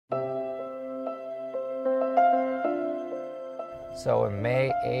So in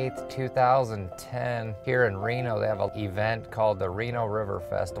May 8th, 2010, here in Reno, they have an event called the Reno River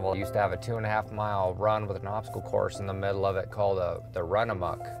Festival. It used to have a 2.5 mile run with an obstacle course in the middle of it called the Run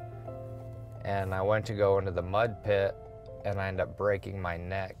Amok. And I went to go into the mud pit and I ended up breaking my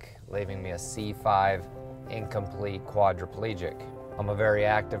neck, leaving me a C5 incomplete quadriplegic. I'm a very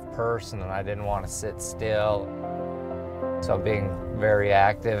active person and I didn't want to sit still. So being very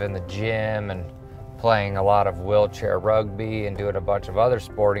active in the gym and playing a lot of wheelchair rugby and doing a bunch of other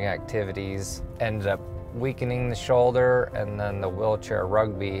sporting activities ended up weakening the shoulder, and then the wheelchair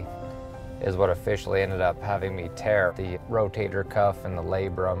rugby is what officially ended up having me tear the rotator cuff and the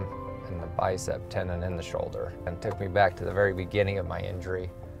labrum and the bicep tendon in the shoulder, and took me back to the very beginning of my injury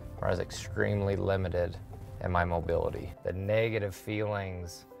where I was extremely limited in my mobility. The negative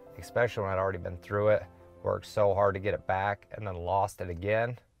feelings, especially when I'd already been through it, worked so hard to get it back and then lost it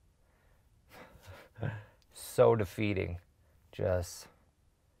again. So defeating.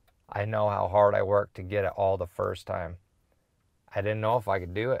 I know how hard I worked to get it all the first time. I didn't know if I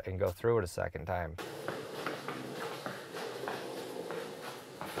could do it and go through it a second time.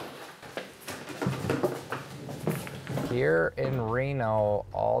 Here in Reno,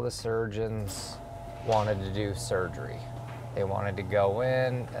 all the surgeons wanted to do surgery. They wanted to go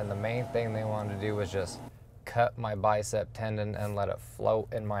in, and the main thing they wanted to do was just cut my bicep tendon and let it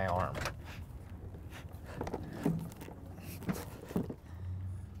float in my arm.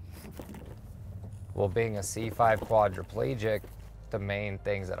 Well, being a C5 quadriplegic, the main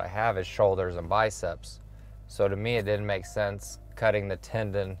things that I have is shoulders and biceps. So to me, it didn't make sense cutting the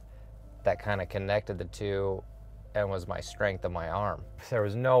tendon that kind of connected the two and was my strength of my arm. There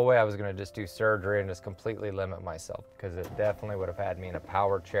was no way I was gonna just do surgery and just completely limit myself, because it definitely would have had me in a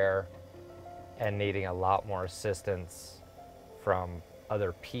power chair and needing a lot more assistance from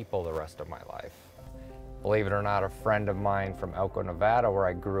other people the rest of my life. Believe it or not, a friend of mine from Elko, Nevada, where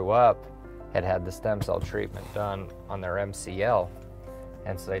I grew up, had the stem cell treatment done on their MCL.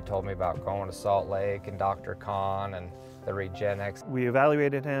 And so they told me about going to Salt Lake and Dr. Khan and the Regenerative. We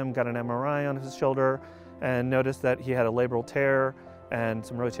evaluated him, got an MRI on his shoulder, and noticed that he had a labral tear and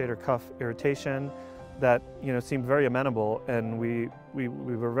some rotator cuff irritation that seemed very amenable, and we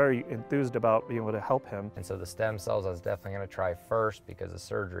were very enthused about being able to help him. And so the stem cells I was definitely going to try first, because the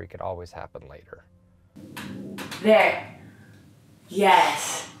surgery could always happen later. There.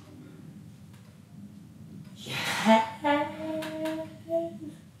 Yes. Yes.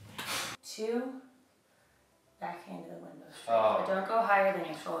 2, backhand to the window straight. But don't go higher than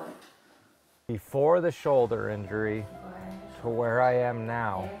your shoulder. Before the shoulder injury to where I am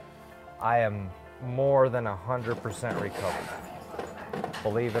now, I am more than 100% recovered.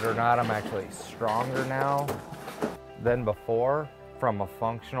 Believe it or not, I'm actually stronger now than before from a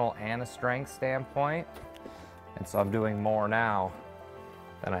functional and a strength standpoint. And so I'm doing more now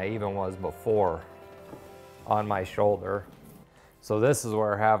than I even was before on my shoulder. So this is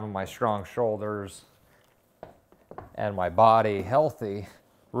where having my strong shoulders and my body healthy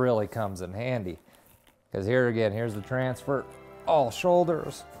really comes in handy. Because here again, here's the transfer, all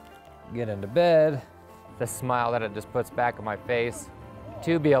shoulders, get into bed. The smile that it just puts back on my face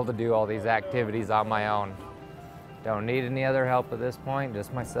to be able to do all these activities on my own. Don't need any other help at this point,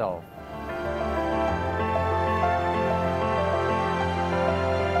 just myself.